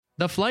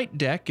The flight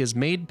deck is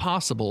made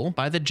possible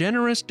by the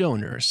generous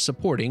donors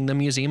supporting the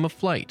Museum of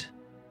Flight.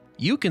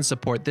 You can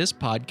support this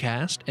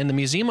podcast and the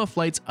Museum of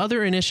Flight's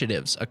other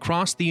initiatives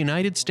across the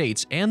United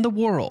States and the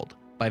world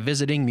by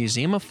visiting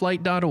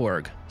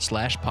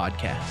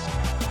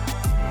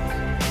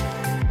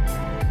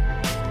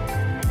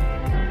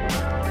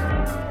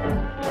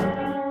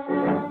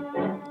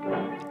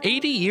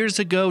 80 years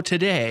ago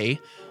today,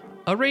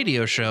 a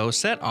radio show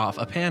set off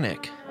a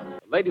panic.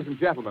 Ladies and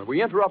gentlemen,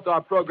 we interrupt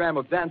our program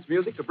of dance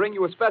music to bring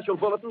you a special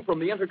bulletin from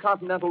the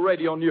Intercontinental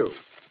Radio News.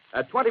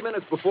 At 20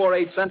 minutes before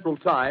 8 Central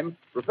Time,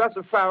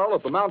 Professor Farrell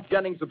of the Mount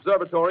Jennings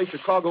Observatory,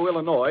 Chicago,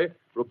 Illinois,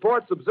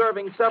 reports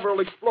observing several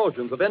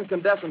explosions of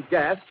incandescent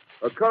gas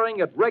occurring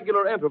at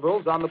regular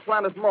intervals on the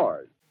planet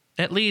Mars.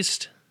 At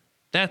least,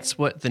 that's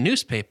what the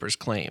newspapers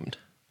claimed.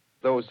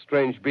 Those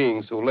strange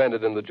beings who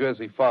landed in the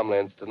Jersey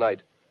farmlands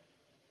tonight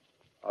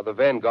are the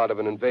vanguard of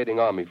an invading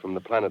army from the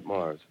planet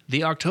Mars.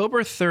 The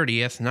October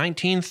 30th,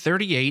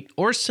 1938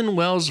 Orson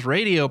Welles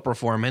radio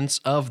performance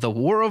of The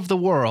War of the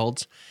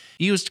Worlds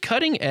used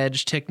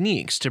cutting-edge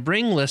techniques to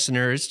bring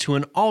listeners to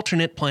an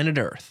alternate planet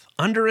Earth,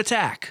 under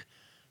attack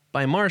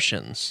by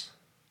Martians.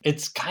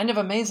 It's kind of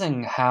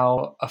amazing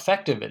how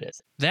effective it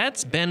is.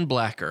 That's Ben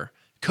Blacker,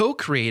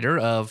 co-creator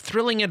of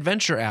Thrilling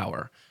Adventure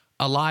Hour,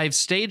 a live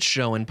stage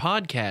show and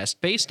podcast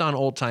based on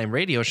old-time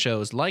radio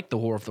shows like The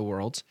War of the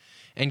Worlds,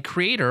 and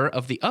creator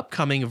of the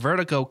upcoming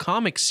Vertigo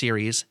comics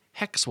series,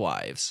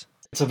 Hexwives.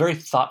 It's a very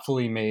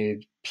thoughtfully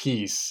made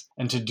piece,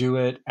 and to do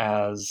it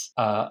as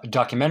a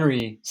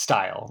documentary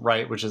style,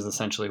 right, which is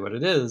essentially what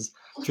it is,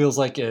 feels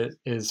like it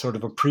is sort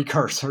of a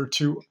precursor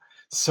to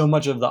so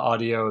much of the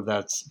audio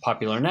that's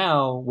popular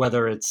now,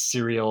 whether it's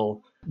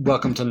serial,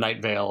 Welcome to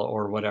Night Vale,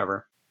 or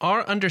whatever.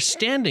 Our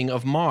understanding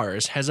of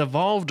Mars has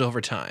evolved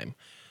over time,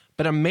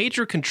 but a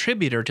major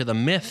contributor to the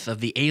myth of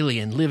the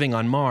alien living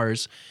on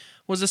Mars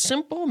was a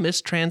simple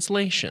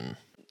mistranslation.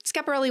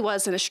 Schiaparelli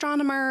was an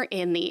astronomer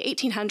in the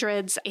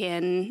 1800s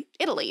in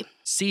Italy.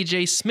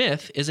 C.J.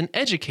 Smith is an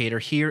educator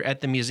here at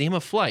the Museum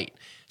of Flight,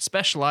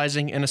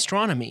 specializing in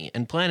astronomy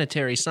and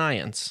planetary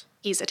science.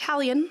 He's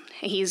Italian.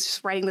 He's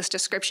writing this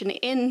description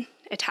in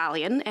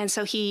Italian, and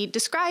so he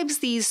describes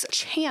these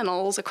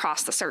channels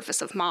across the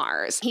surface of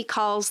Mars. He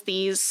calls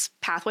these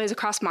pathways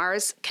across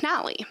Mars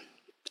canali,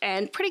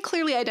 and pretty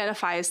clearly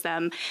identifies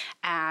them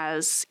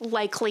as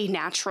likely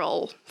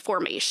natural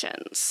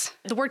formations.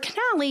 The word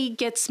canali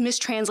gets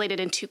mistranslated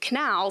into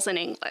canals in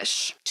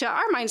English. To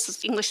our minds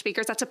as English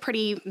speakers, that's a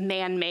pretty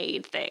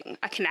man-made thing,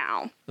 a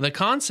canal. The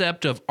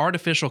concept of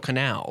artificial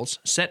canals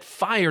set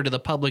fire to the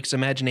public's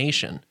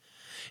imagination,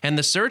 and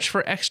the search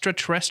for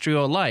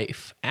extraterrestrial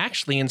life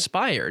actually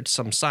inspired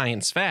some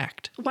science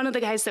fact. One of the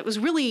guys that was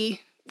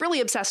really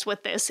obsessed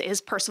with this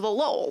is Percival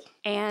Lowell,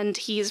 and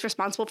he's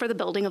responsible for the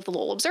building of the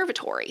Lowell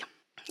Observatory.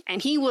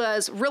 And he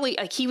was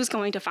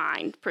going to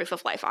find proof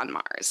of life on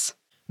Mars.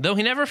 Though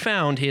he never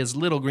found his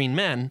little green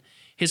men,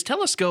 his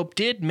telescope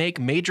did make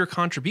major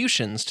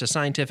contributions to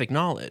scientific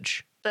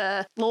knowledge.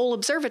 The Lowell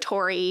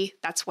Observatory,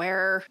 that's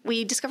where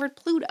we discovered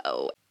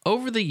Pluto.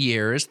 Over the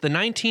years, the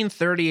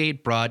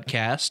 1938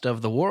 broadcast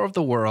of The War of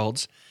the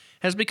Worlds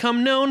has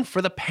become known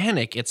for the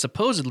panic it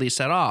supposedly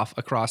set off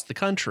across the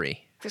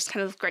country. There's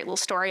kind of a great little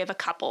story of a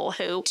couple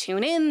who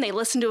tune in, they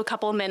listen to a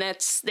couple of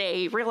minutes,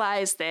 they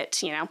realize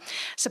that,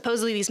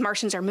 supposedly these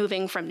Martians are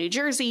moving from New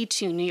Jersey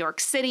to New York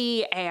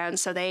City, and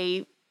so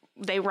they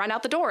run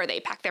out the door.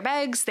 They pack their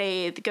bags,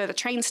 they go to the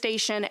train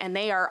station, and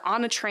they are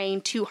on a train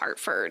to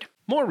Hartford.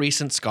 More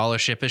recent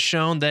scholarship has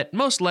shown that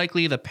most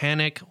likely the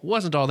panic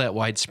wasn't all that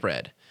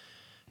widespread.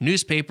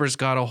 Newspapers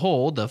got a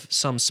hold of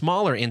some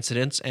smaller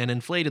incidents and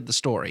inflated the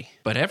story.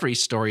 But every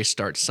story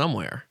starts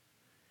somewhere.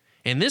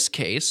 In this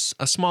case,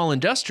 a small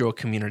industrial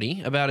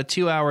community about a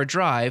 2-hour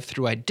drive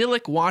through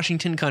idyllic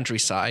Washington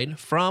countryside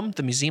from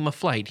the Museum of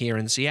Flight here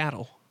in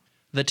Seattle.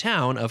 The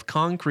town of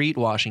Concrete,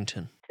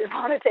 Washington. If you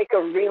want to take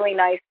a really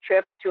nice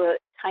trip to a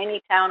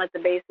tiny town at the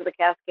base of the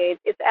Cascades,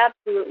 it's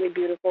absolutely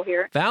beautiful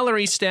here.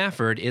 Valerie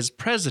Stafford is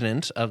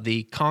president of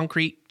the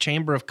Concrete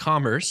Chamber of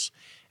Commerce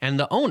and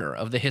the owner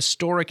of the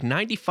historic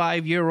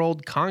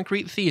 95-year-old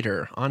Concrete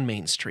Theater on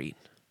Main Street.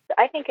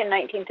 I think in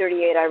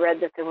 1938 I read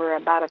that there were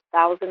about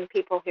 1,000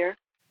 people here.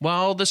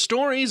 While the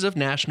stories of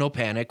national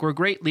panic were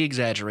greatly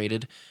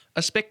exaggerated,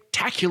 a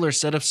spectacular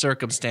set of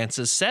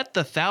circumstances set the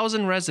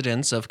 1,000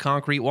 residents of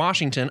Concrete,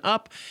 Washington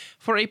up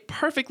for a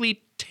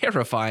perfectly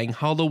terrifying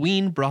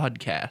Halloween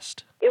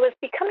broadcast. It was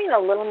becoming a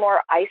little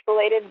more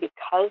isolated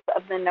because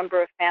of the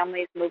number of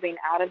families moving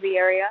out of the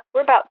area. We're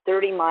about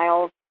 30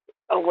 miles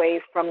away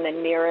from the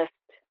nearest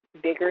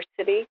bigger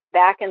city.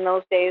 Back in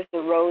those days,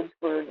 the roads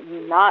were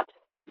not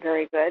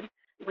very good.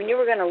 When you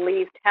were going to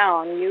leave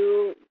town,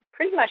 you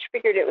pretty much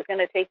figured it was going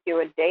to take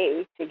you a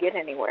day to get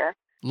anywhere.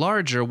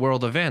 Larger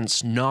world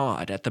events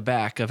gnawed at the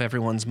back of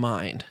everyone's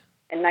mind.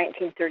 In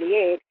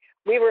 1938,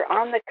 we were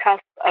on the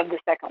cusp of the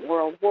Second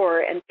World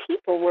War, and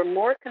people were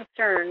more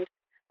concerned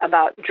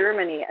about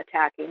Germany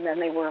attacking than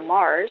they were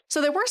Mars.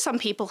 So there were some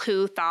people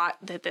who thought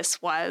that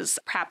this was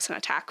perhaps an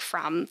attack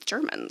from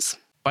Germans.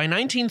 By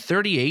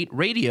 1938,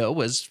 radio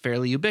was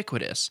fairly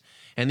ubiquitous,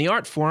 and the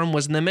art form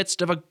was in the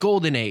midst of a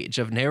golden age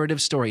of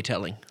narrative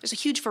storytelling. There's a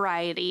huge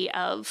variety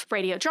of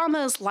radio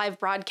dramas, live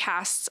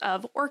broadcasts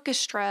of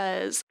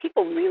orchestras.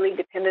 People really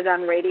depended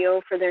on radio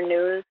for their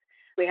news.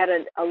 We had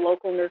a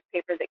local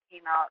newspaper that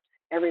came out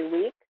every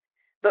week,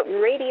 but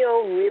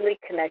radio really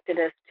connected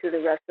us to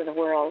the rest of the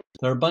world.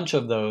 There are a bunch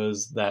of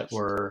those that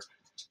were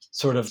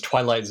sort of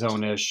Twilight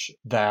Zone-ish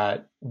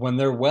that when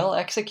they're well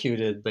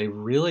executed, they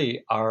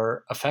really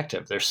are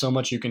effective. There's so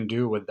much you can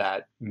do with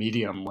that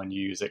medium when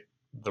you use it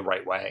the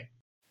right way.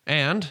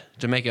 And,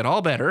 to make it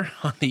all better,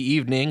 on the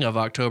evening of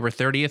October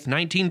 30th,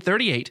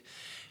 1938,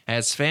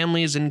 as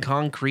families in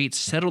Concrete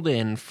settled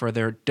in for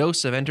their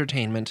dose of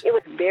entertainment... It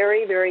was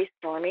very, very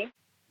stormy.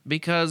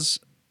 Because,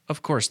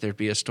 of course, there'd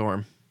be a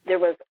storm. There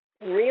was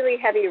really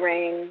heavy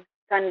rain,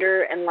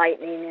 thunder, and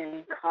lightning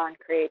in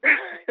Concrete.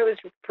 It was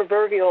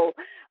proverbial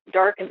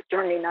dark and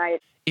stormy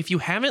night. If you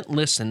haven't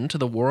listened to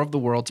the War of the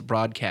Worlds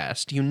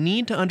broadcast, you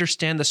need to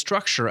understand the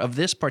structure of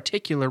this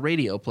particular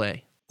radio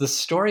play. The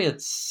story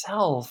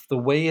itself, the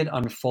way it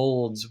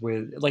unfolds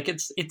with,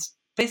 it's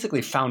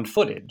basically found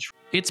footage.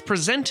 It's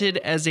presented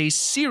as a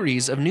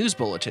series of news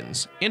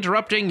bulletins,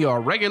 interrupting your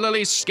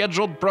regularly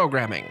scheduled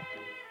programming.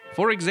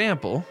 For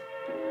example...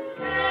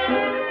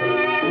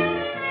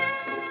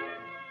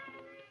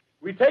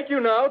 We take you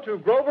now to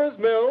Grover's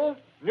Mill,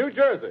 New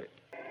Jersey.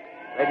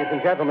 Ladies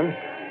and gentlemen,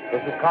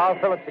 this is Carl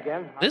Phillips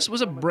again. This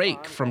was a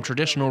break from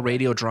traditional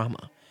radio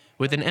drama,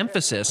 with an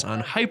emphasis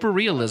on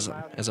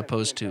hyperrealism as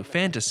opposed to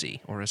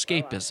fantasy or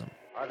escapism.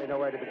 Hardly know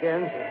where to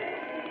begin.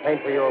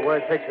 Paint for you a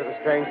word picture of a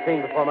strange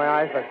scene before my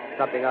eyes, like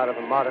something out of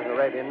a modern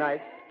Arabian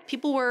Nights.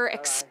 People were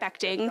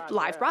expecting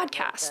live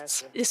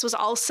broadcasts. This was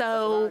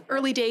also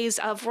early days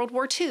of World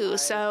War II,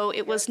 so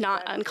it was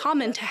not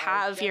uncommon to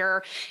have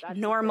your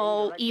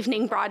normal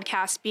evening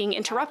broadcast being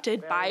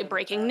interrupted by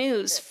breaking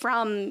news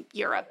from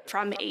Europe,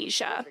 from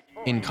Asia.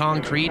 In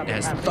Concrete,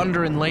 as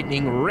thunder and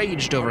lightning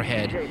raged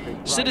overhead,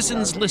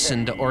 citizens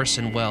listened to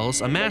Orson Welles,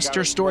 a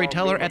master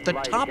storyteller at the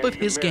top of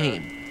his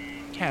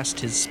game, cast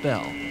his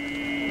spell.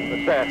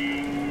 What's that?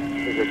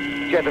 There's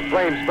a jet of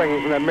flame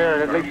springing from the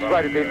mirror and it leaps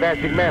right at the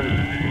advancing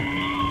men.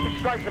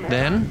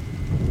 Then,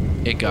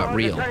 it got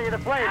real. And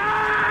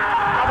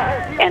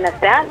at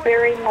that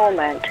very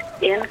moment,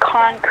 in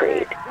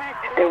Concrete,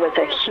 there was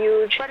a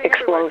huge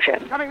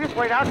explosion. Coming this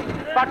way now,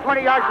 about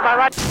 20 yards to my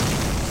right.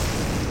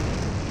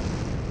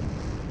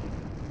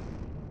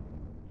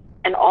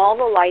 And all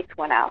the lights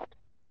went out,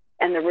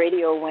 and the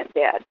radio went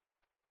dead.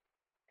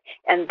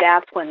 And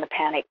that's when the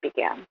panic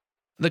began.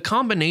 The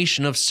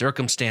combination of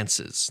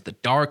circumstances, the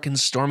dark and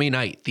stormy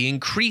night, the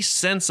increased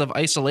sense of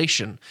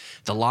isolation,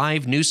 the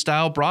live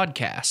news-style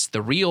broadcasts,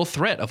 the real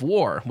threat of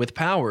war with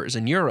powers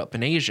in Europe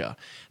and Asia,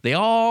 they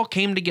all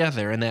came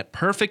together in that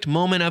perfect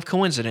moment of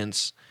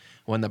coincidence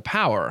when the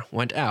power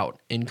went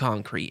out in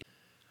Concrete.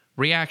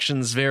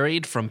 Reactions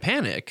varied from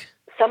panic.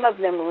 Some of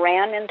them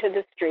ran into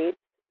the streets,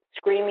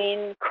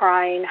 screaming,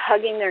 crying,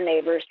 hugging their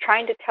neighbors,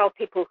 trying to tell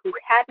people who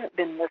hadn't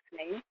been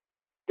listening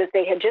that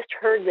they had just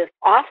heard this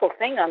awful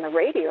thing on the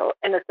radio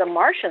and that the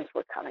Martians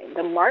were coming.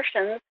 The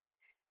Martians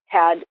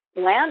had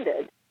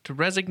landed. To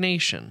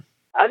resignation.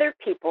 Other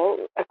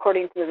people,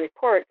 according to the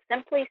report,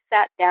 simply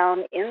sat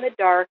down in the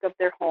dark of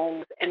their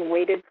homes and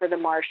waited for the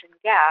Martian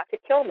gas to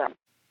kill them.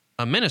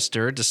 A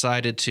minister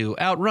decided to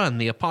outrun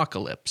the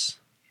apocalypse.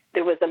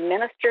 There was a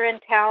minister in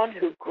town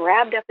who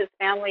grabbed up his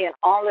family and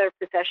all their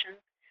possessions,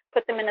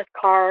 put them in his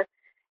car,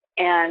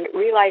 and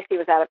realized he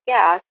was out of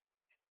gas.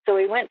 So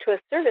he went to a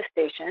service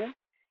station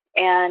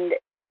and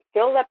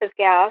filled up his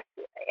gas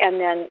and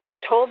then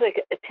told the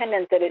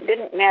attendant that it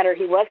didn't matter,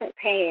 he wasn't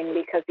paying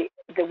because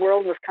the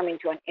world was coming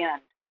to an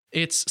end.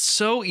 It's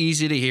so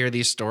easy to hear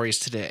these stories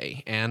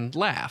today and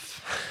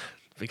laugh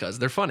because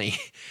they're funny.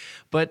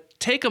 But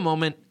take a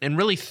moment and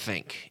really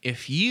think,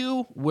 if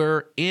you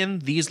were in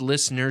these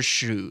listeners'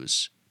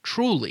 shoes,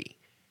 truly,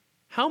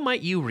 how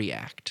might you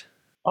react?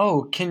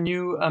 Oh, can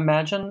you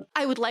imagine?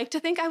 I would like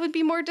to think I would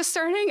be more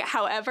discerning.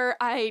 However,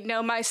 I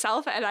know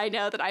myself and I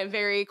know that I'm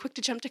very quick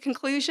to jump to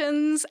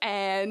conclusions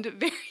and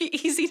very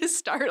easy to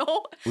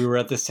startle. We were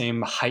at the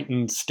same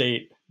heightened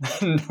state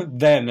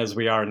then as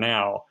we are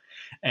now.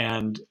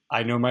 And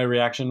I know my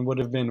reaction would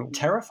have been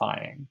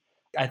terrifying.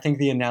 I think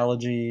the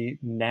analogy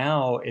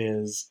now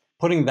is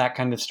putting that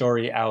kind of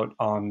story out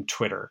on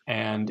Twitter.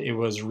 And it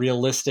was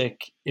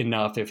realistic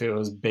enough, if it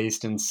was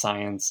based in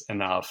science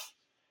enough,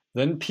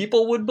 then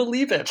people would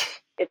believe it.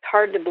 It's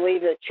hard to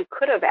believe that you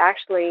could have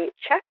actually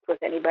checked with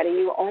anybody.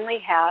 You only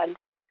had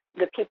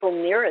the people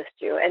nearest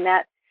you. And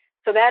that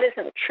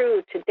isn't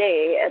true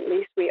today. At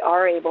least we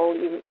are able,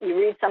 you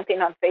read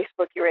something on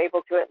Facebook, you're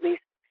able to at least,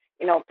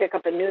 pick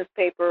up a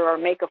newspaper or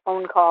make a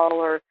phone call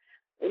or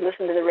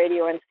listen to the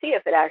radio and see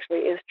if it actually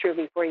is true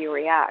before you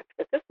react.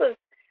 But this was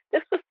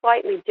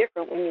slightly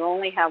different when you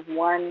only have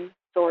one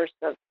source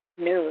of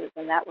news,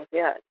 and that was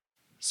it.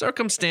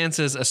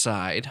 Circumstances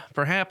aside,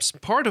 perhaps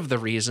part of the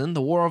reason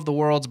the War of the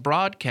Worlds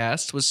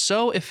broadcast was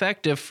so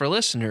effective for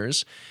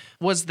listeners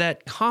was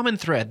that common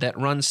thread that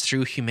runs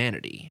through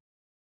humanity.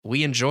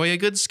 we enjoy a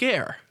good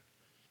scare.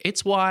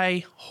 It's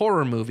why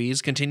horror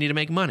movies continue to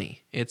make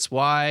money. It's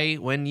why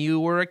when you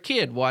were a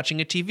kid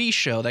watching a TV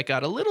show that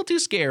got a little too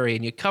scary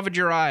and you covered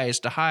your eyes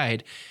to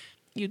hide,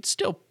 you'd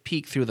still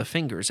peek through the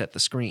fingers at the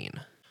screen.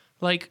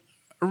 Like,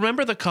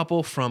 remember the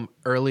couple from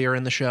earlier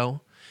in the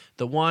show?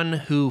 The one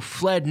who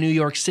fled New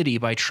York City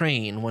by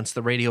train once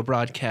the radio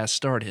broadcast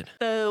started.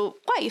 The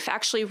wife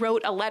actually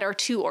wrote a letter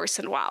to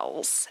Orson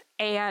Welles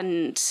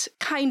and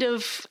kind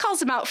of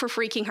calls him out for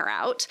freaking her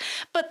out.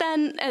 But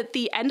then at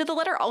the end of the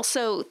letter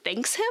also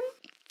thanks him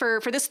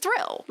for this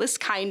thrill, this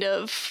kind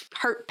of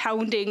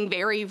heart-pounding,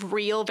 very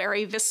real,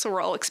 very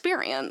visceral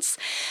experience.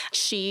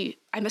 She,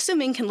 I'm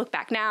assuming, can look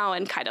back now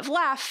and kind of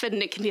laugh,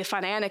 and it can be a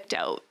fun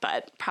anecdote,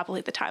 but probably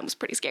at the time was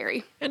pretty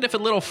scary. And if a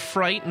little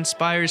fright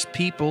inspires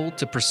people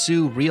to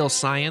pursue real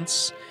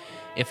science,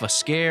 if a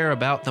scare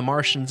about the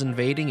Martians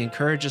invading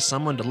encourages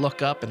someone to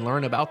look up and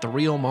learn about the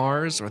real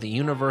Mars or the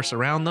universe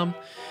around them,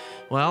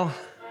 well,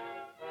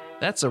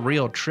 that's a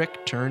real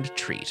trick turned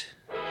treat.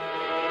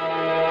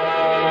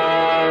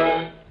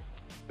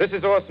 This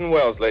is Orson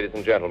Welles, ladies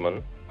and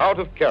gentlemen, out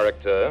of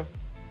character,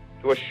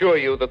 to assure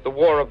you that the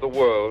War of the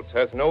Worlds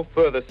has no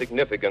further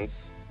significance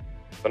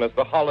than as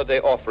the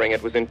holiday offering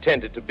it was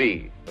intended to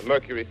be. The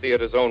Mercury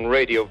Theater's own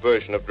radio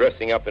version of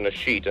dressing up in a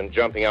sheet and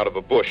jumping out of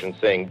a bush and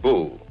saying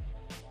boo.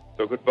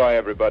 So goodbye,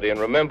 everybody, and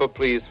remember,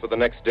 please, for the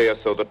next day or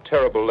so, the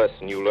terrible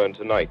lesson you learned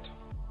tonight.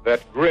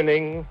 That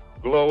grinning,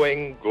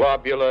 glowing,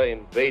 globular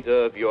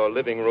invader of your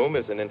living room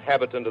is an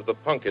inhabitant of the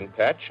pumpkin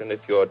patch, and if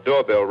your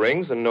doorbell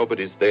rings and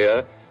nobody's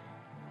there,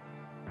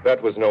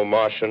 that was no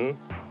Martian.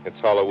 It's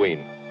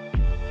Halloween.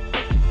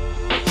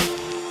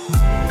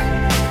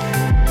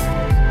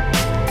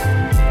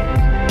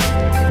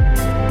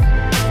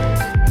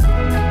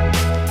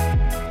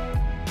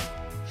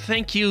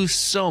 Thank you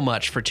so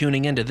much for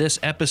tuning into this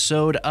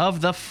episode of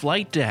The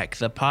Flight Deck,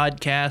 the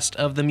podcast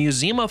of the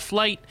Museum of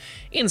Flight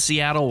in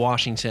Seattle,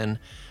 Washington.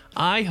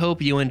 I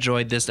hope you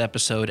enjoyed this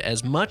episode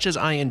as much as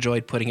I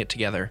enjoyed putting it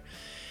together.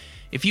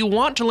 If you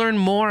want to learn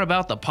more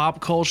about the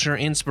pop culture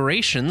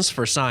inspirations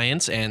for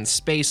science and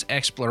space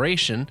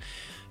exploration,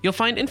 you'll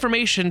find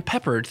information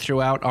peppered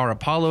throughout our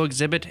Apollo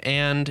exhibit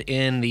and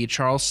in the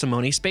Charles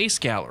Simonyi Space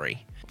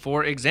Gallery.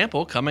 For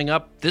example, coming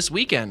up this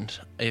weekend,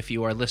 if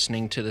you are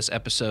listening to this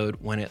episode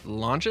when it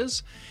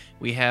launches,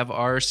 we have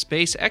our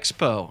Space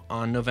Expo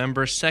on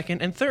November 2nd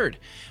and 3rd,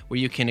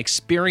 where you can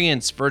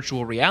experience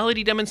virtual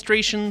reality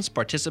demonstrations,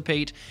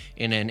 participate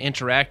in an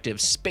interactive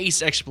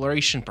space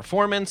exploration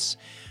performance.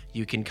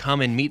 You can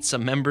come and meet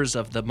some members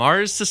of the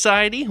Mars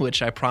Society,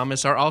 which I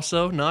promise are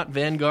also not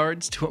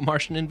vanguards to a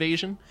Martian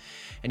invasion.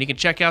 And you can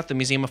check out the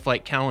Museum of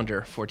Flight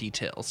calendar for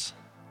details.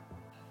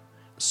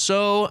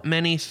 So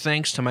many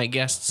thanks to my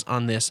guests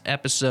on this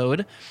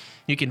episode.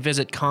 You can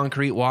visit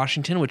Concrete,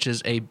 Washington, which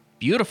is a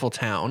beautiful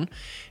town,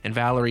 and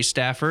Valerie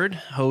Stafford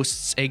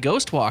hosts a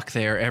ghost walk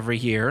there every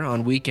year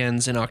on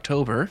weekends in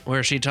October,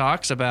 where she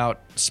talks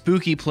about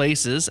spooky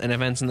places and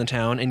events in the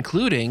town,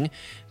 including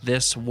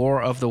this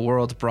War of the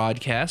Worlds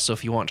broadcast. So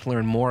if you want to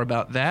learn more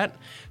about that,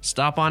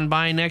 stop on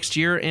by next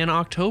year in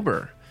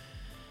October.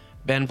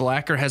 Ben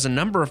Blacker has a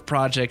number of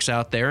projects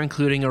out there,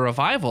 including a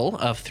revival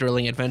of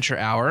Thrilling Adventure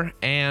Hour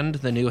and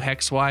the new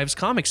Hex Wives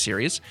comic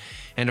series.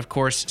 And of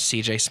course,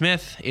 CJ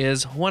Smith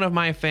is one of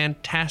my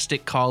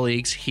fantastic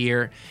colleagues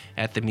here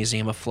at the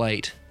Museum of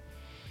Flight.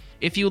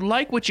 If you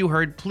like what you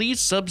heard, please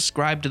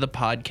subscribe to the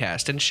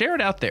podcast and share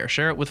it out there.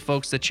 Share it with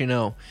folks that you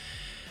know.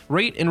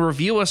 Rate and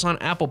review us on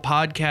Apple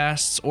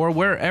Podcasts or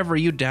wherever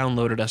you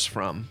downloaded us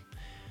from.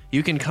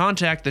 You can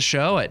contact the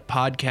show at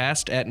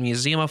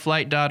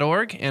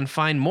podcast@museumofflight.org and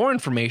find more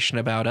information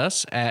about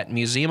us at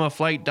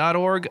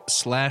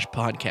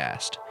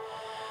museumofflight.org/podcast.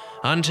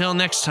 Until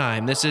next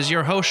time, this is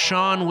your host,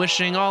 Sean,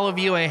 wishing all of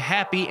you a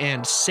happy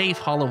and safe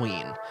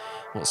Halloween.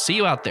 We'll see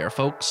you out there,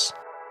 folks.